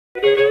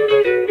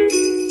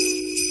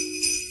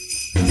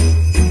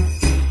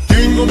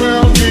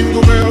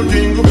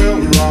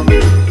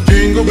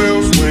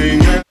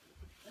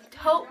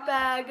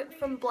bag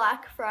from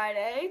Black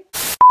Friday.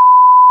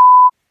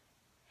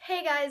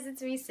 Hey guys,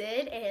 it's me,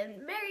 Sid,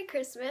 and Merry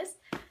Christmas.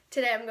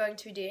 Today I'm going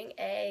to be doing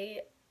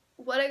a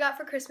what I got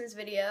for Christmas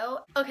video.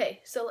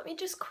 Okay, so let me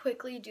just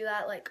quickly do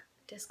that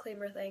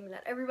disclaimer thing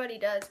that everybody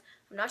does.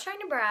 I'm not trying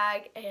to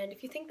brag, and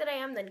if you think that I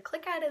am, then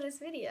click out of this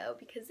video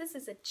because this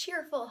is a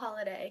cheerful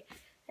holiday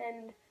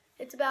and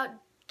it's about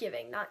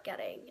giving, not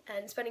getting,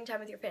 and spending time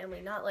with your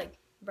family, not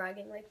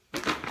bragging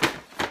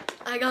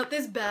I got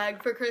this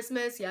bag for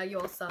Christmas. Yeah, you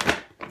all suck.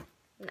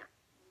 No.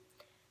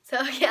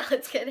 So yeah,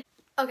 let's get it.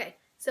 Okay,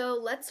 so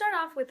let's start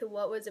off with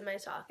what was in my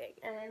stocking.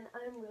 And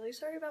I'm really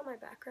sorry about my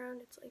background.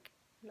 It's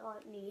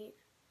not neat.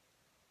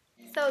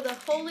 So the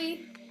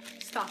holy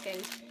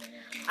stocking.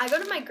 I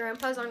go to my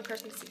grandpa's on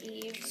Christmas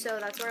Eve, so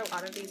that's where a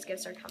lot of these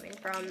gifts are coming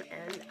from.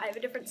 And I have a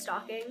different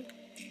stocking.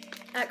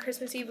 At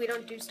Christmas Eve, we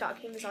don't do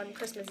stockings on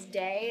Christmas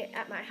Day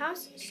at my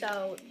house,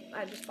 so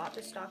I just bought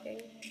this stocking.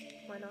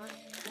 Why not?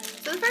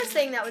 So the first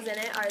thing that was in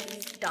it are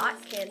these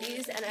Dot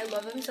candies, and I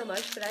love them so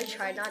much, but I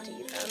tried not to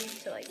eat them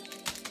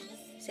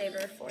to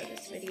savor for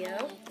this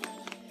video.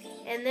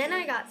 And then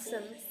I got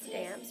some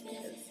stamps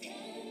because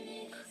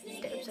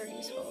stamps are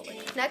useful.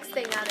 Next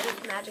thing out of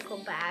this magical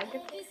bag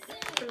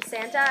from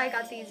Santa, I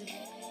got these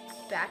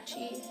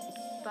Baci.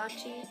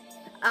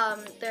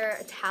 They're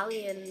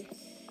Italian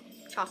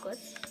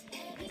chocolates.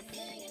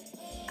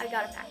 I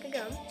got a pack of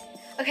gum.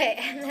 Okay,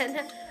 and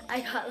then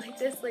I got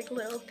this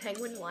little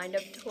penguin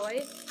wind-up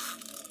toy.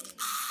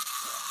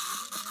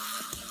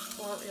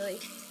 Won't really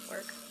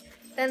work.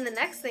 Then the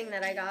next thing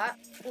that I got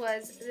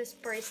was this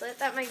bracelet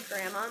that my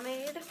grandma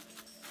made,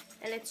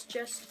 and it's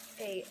just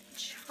a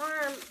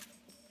charm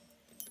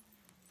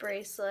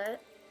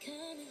bracelet.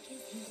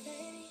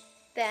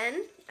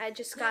 Then I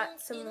just got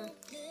some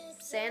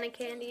Santa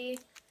candy,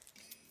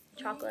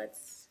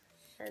 chocolates,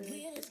 and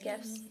his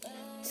gifts.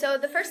 So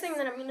the first thing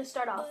that I'm going to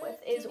start off with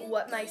is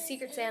what my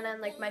Secret Santa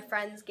and my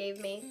friends gave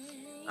me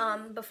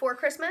before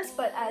Christmas,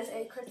 but as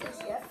a Christmas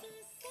gift.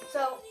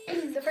 So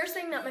the first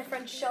thing that my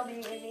friend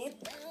Shelby gave me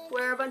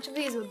were a bunch of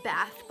these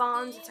bath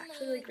bombs. It's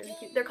actually really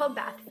cute. They're called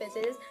Bath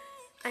Fizzes.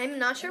 I'm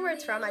not sure where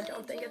it's from. I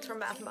don't think it's from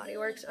Bath & Body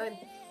Works.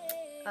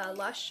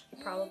 Lush,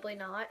 probably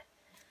not,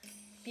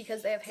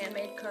 because they have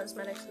handmade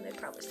cosmetics and they'd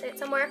probably say it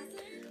somewhere.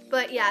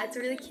 But yeah, it's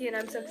really cute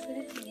and I'm so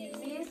excited to use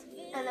these.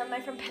 And then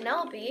my friend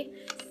Penelope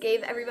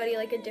gave everybody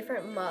a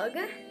different mug,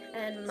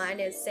 and mine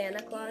is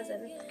Santa Claus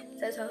and it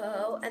says ho ho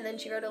ho, and then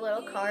she wrote a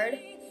little card.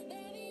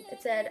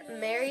 It said,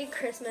 "Merry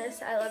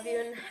Christmas, I love you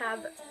and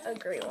have a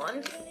great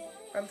one,"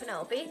 from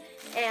Penelope.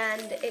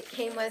 And it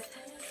came with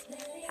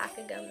a pack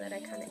of gum that I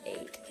kind of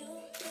ate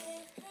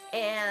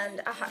and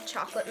a hot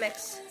chocolate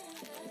mix.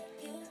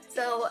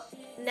 So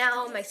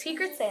now my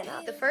Secret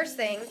Santa. The first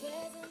thing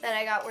that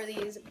I got were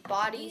these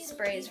body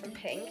sprays from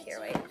Pink. Here,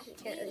 wait, you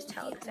can't really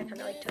tell because I kind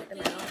of took them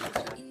out and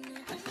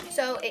stuff.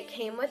 So it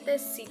came with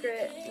this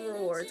secret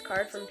rewards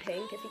card from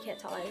Pink. If you can't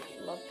tell, I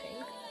love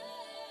Pink.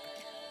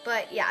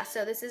 But yeah,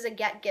 so this is a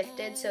get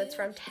gifted, so it's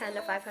from $10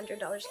 to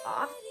 $500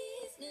 off.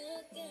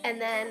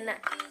 And then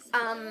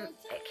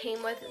it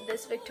came with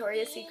this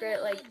Victoria's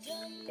Secret,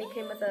 it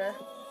came with a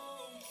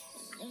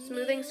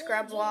smoothing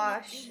scrub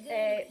wash,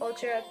 a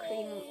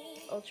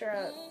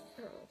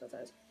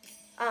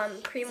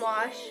cream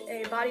wash,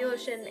 a body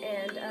lotion,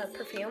 and a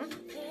perfume.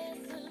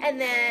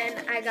 And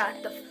then I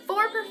got the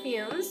 4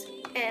 perfumes,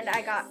 and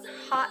I got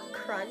Hot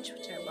Crunch,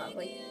 which I love,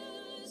 it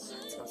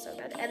smells so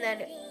good. And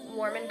then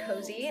Warm and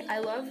Cozy. I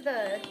love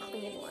the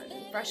clean one,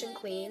 Brush and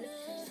Clean.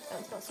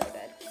 That smells so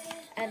good.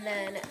 And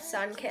then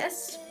Sun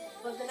Kissed.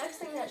 Well, the next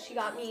thing that she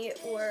got me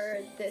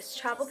were this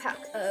travel pack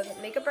of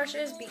makeup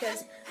brushes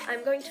because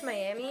I'm going to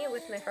Miami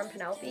with my friend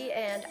Penelope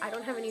and I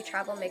don't have any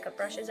travel makeup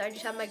brushes. I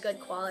just have my good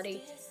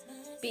quality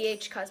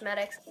BH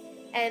Cosmetics.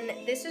 And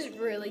this is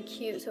really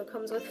cute. So it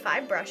comes with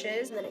 5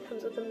 brushes, and then it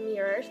comes with a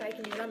mirror so I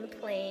can use it on the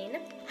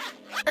plane.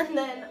 And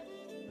then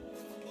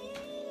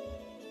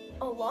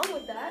along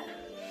with that,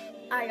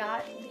 I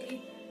got the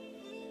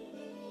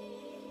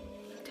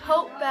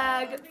tote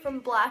bag from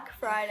Black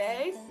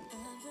Friday.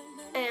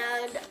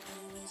 And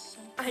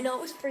I know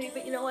it was free,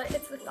 but you know what?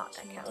 It's the thought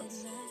that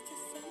counts.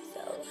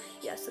 So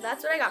yeah, so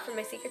that's what I got from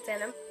my Secret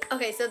Santa.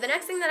 Okay, so the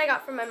next thing that I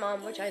got from my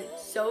mom, which I'm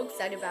so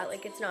excited about,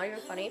 it's not even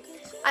funny,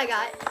 I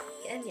got,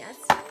 and yes,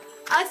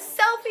 a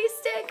selfie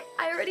stick.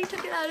 I already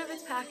took it out of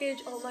its package.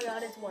 Oh my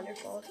god, it's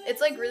wonderful.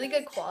 It's really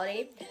good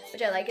quality,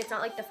 which I like. It's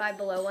not like the Five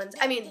Below ones.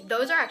 I mean,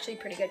 those are actually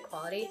pretty good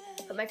quality,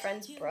 but my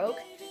friend's broke.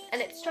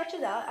 And it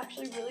stretches out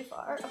actually really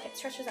far. Okay, it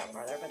stretches out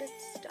farther, but it's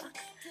stuck.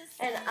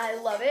 And I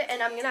love it,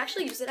 and I'm gonna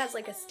actually use it as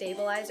a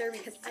stabilizer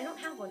because I don't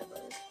have one of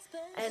those.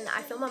 And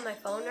I film on my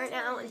phone right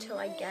now until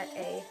I get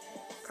a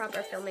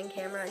proper filming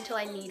camera, until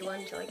I need one,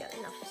 until I get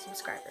enough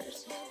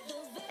subscribers.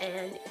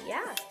 And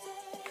yeah,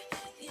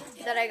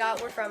 that I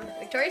got were from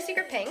Victoria's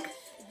Secret Pink.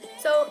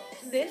 So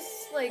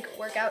this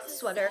workout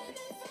sweater.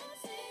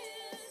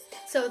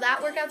 So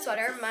that workout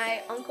sweater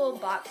my uncle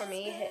bought for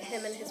me,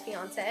 him and his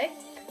fiance.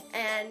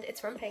 And it's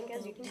from Pink,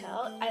 as you can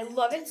tell. I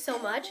love it so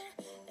much.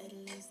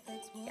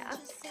 Yeah.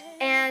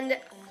 And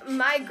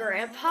my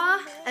grandpa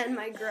and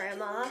my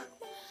grandma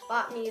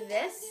bought me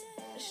this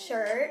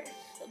shirt,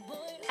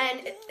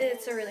 and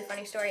it's a really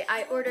funny story.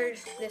 I ordered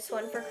this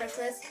one for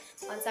Christmas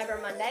on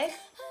Cyber Monday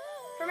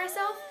for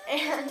myself,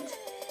 and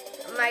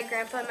my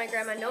grandpa and my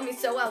grandma know me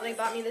so well, they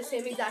bought me the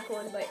same exact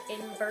one, but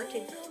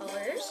inverted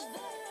colors.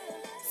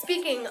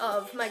 Speaking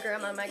of my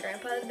grandma and my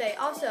grandpa, they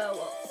also,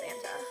 well, Santa,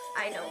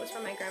 I know it was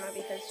from my grandma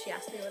because she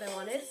asked me what I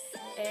wanted,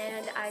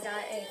 and I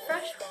got a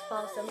fresh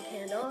balsam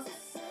candle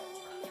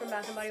from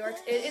Bath & Body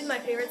Works. It is my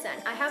favorite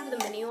scent. I have the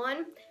mini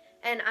one,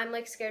 and I'm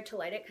like scared to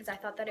light it because I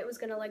thought that it was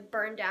gonna like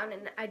burn down,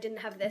 and I didn't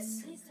have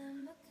this.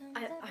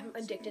 I'm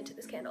addicted to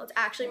this candle. It's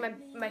actually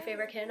my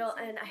favorite candle,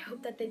 and I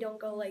hope that they don't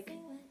go like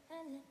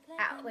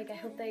out. Like, I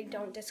hope they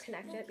don't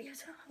disconnect it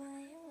because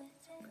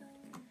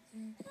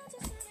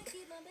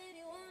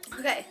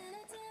okay,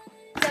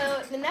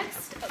 so the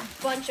next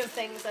bunch of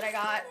things that I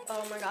got,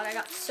 oh my god, I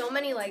got so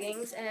many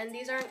leggings, and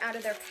these aren't out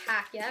of their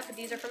pack yet, but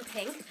these are from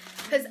Pink,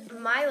 because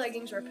my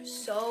leggings rip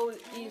so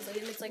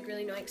easily, and it's like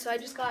really annoying. So I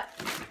just got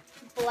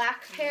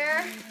black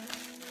pair,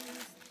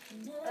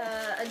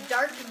 a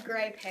dark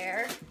gray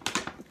pair,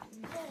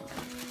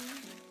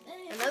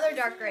 another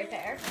dark gray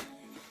pair.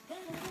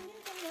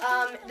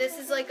 This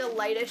is like a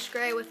lightish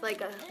gray with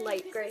like a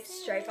light gray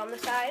stripe on the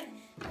side.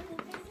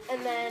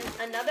 And then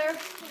another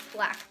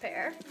black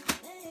pair,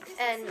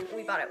 and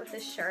we bought it with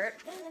this shirt.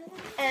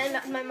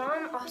 And my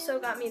mom also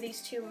got me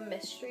these two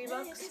mystery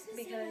books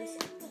because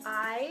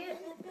I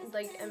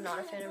am not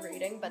a fan of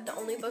reading, but the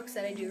only books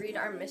that I do read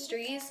are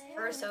mysteries.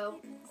 So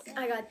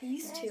I got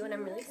these two, and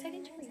I'm really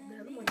excited to read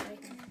them when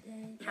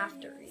I have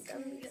to read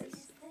them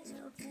because, you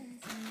know,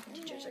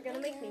 teachers are gonna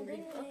make me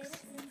read books.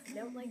 I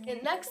don't like it.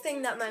 The next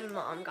thing that my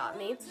mom got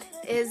me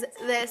is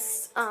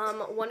this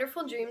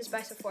Wonderful Dreams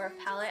by Sephora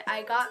palette.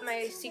 I got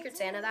my Secret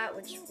Santa that,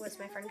 which was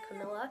my friend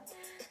Camilla,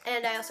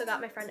 and I also got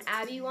my friend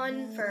Abby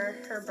one for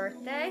her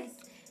birthday,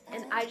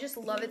 and I just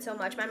love it so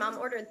much. My mom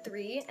ordered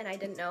 3, and I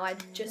didn't know. I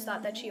just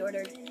thought that she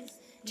ordered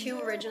 2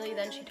 originally,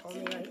 then she told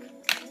me like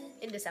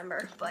in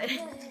December, but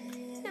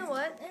you know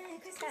what?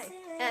 Okay.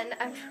 And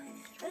I'm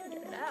trying to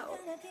get it out.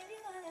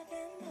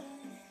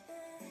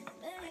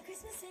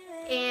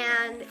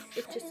 And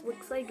it just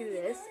looks like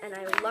this, and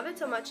I love it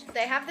so much.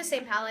 They have the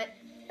same palette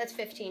that's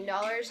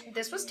 $15.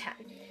 This was $10.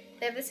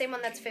 They have the same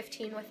one that's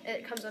 $15 with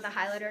it comes with a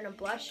highlighter and a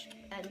blush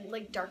and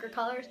like darker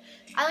colors.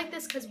 I like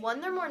this because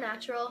 1, they're more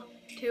natural,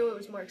 2, it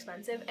was more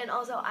expensive, and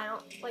also I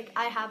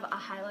have a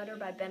highlighter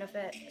by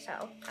Benefit,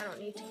 so I don't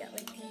need to get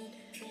like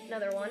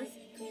another one.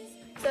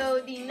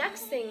 So the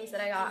next things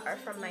that I got are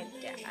from my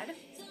dad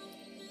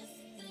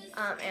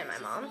and my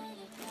mom.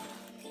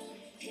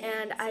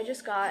 And I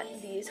just got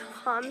these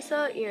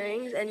Hamsa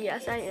earrings, and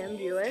yes, I am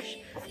Jewish.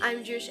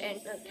 I'm Jewish and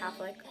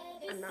Catholic.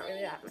 I'm not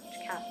really that much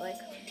Catholic.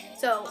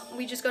 So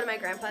we just go to my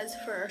grandpa's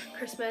for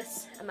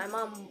Christmas, and my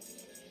mom,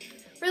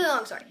 really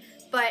long story.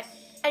 But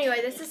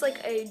anyway, this is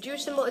like a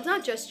Jewish symbol. It's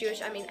not just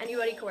Jewish, I mean,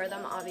 anybody can wear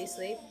them,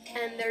 obviously.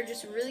 And they're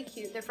just really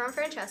cute. They're from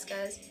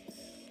Francesca's.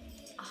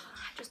 Oh,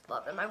 I just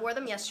love them. I wore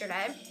them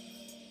yesterday.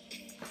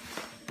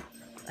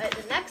 But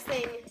the next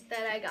thing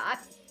that I got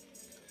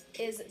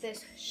is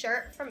this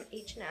shirt from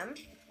H&M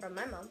from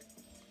my mom,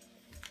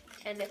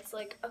 and it's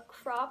like a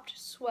cropped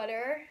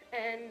sweater,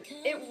 and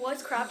it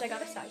was cropped. I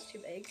got a size too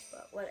big,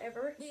 but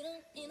whatever,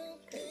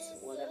 because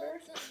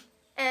whatever.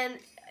 And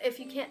if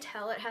you can't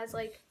tell, it has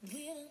like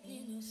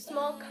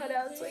small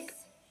cutouts like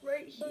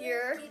right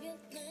here.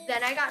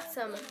 Then I got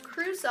some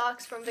crew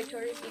socks from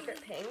Victoria's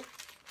Secret Pink,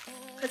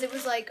 because it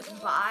was like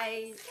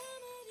buy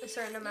a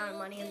certain amount of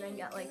money and then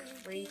get like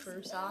free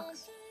crew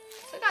socks.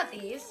 So I got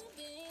these.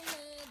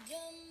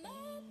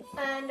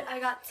 And I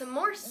got some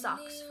more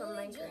socks from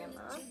my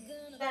grandma.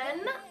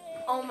 Then,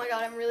 oh my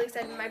god, I'm really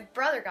excited. My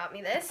brother got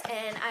me this,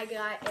 and I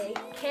got a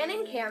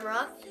Canon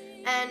camera.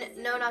 And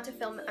no, not to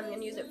film, I'm going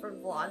to use it for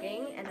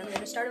vlogging, and I'm going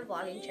to start a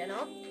vlogging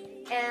channel.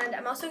 And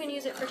I'm also going to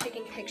use it for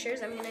taking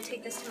pictures. I'm going to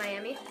take this to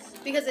Miami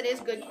because it is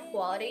good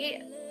quality,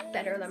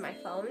 better than my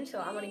phone, so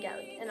I want to get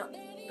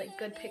like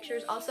good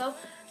pictures. Also,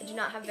 I do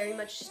not have very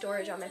much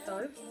storage on my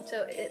phone,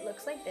 so it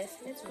looks like this,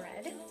 and it's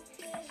red.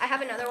 I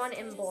have another one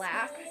in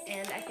black,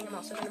 and I think I'm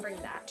also going to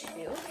bring that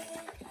too.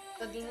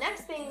 So the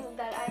next thing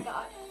that I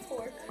got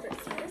for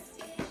Christmas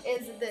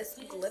is this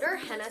glitter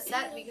henna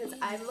set because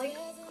I'm like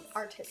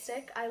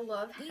artistic. I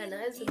love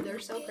hennas, they're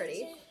so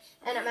pretty.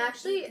 And I'm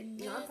actually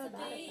not that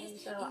bad at them,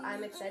 so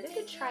I'm excited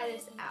to try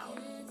this out.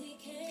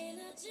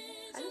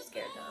 I'm just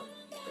scared though.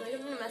 I feel like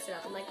I'm going to mess it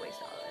up and like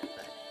waste all of it,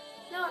 but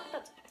no,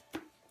 that's okay.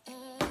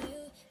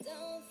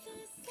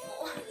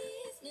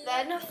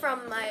 Then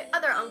from my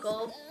other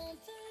uncle,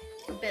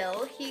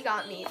 Bill, he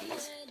got me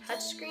these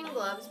touchscreen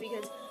gloves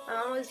because my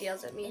mom always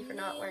yells at me for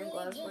not wearing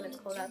gloves when it's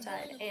cold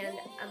outside, and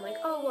I'm like,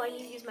 oh, well, I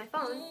need to use my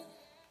phone.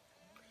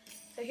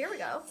 So here we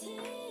go.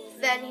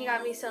 Then he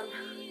got me some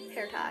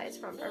hair ties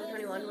from Forever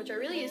 21, which are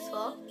really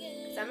useful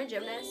because I'm a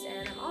gymnast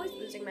and I'm always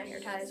losing my hair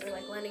ties or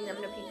like lending them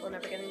to people and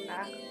never getting them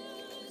back,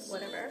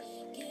 whatever.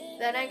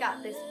 Then I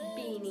got this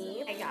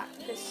beanie. I got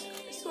this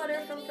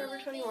sweater from Forever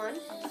 21.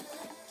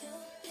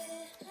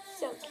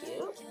 So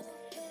cute.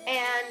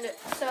 And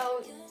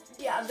so,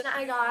 yeah, then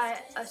I got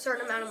a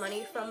certain amount of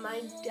money from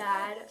my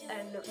dad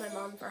and my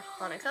mom for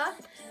Hanukkah,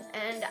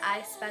 and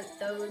I spent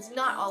those,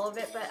 not all of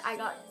it, but I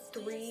got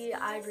 3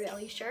 Ivory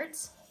Ellie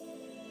shirts,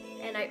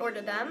 and I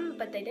ordered them,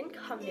 but they didn't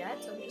come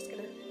yet, so I'm just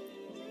gonna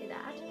say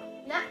that.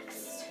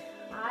 Next,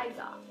 I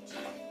got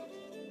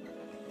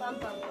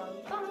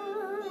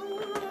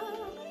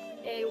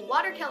a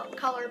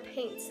watercolor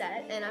paint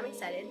set, and I'm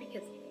excited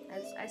because,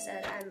 as I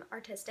said, I'm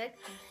artistic,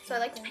 so I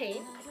like to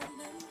paint.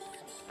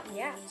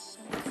 Yeah.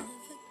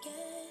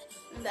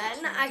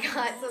 Then I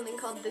got something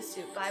called the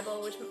Soup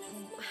Bible, which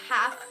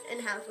half and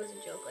half was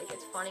a joke, like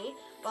it's funny,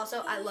 but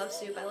also I love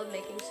soup, I love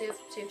making soup,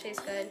 soup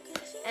tastes good,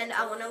 and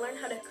I want to learn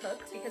how to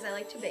cook because I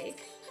like to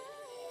bake,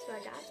 so I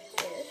got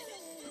this.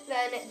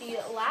 Then the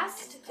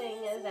last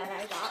thing that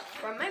I got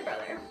from my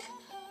brother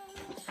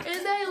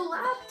is a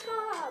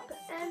laptop,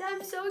 and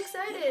I'm so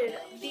excited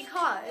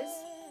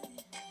because,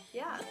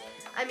 yeah,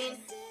 I mean,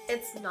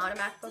 it's not a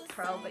MacBook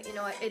Pro, but you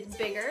know what, it's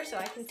bigger so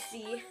I can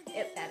see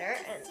it better,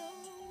 and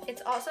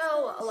it's also,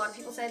 a lot of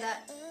people say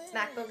that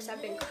MacBooks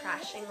have been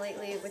crashing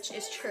lately, which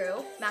is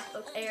true.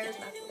 MacBook Airs,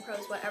 MacBook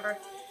Pros, whatever,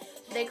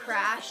 they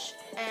crash,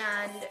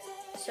 and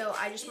so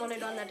I just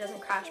wanted one that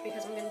doesn't crash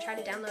because I'm going to try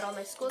to download all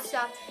my school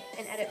stuff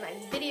and edit my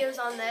videos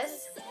on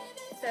this.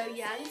 So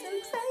yeah, I'm so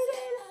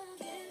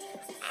excited.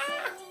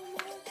 Ah!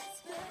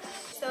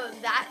 So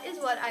that is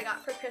what I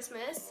got for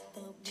Christmas,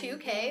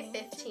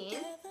 2K15.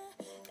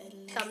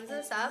 Thumbs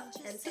this up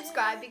and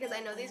subscribe because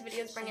I know these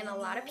videos bring in a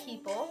lot of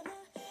people.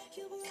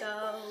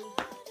 So,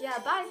 yeah,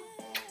 bye.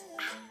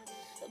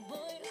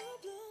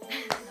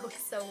 That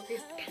looks so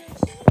weird.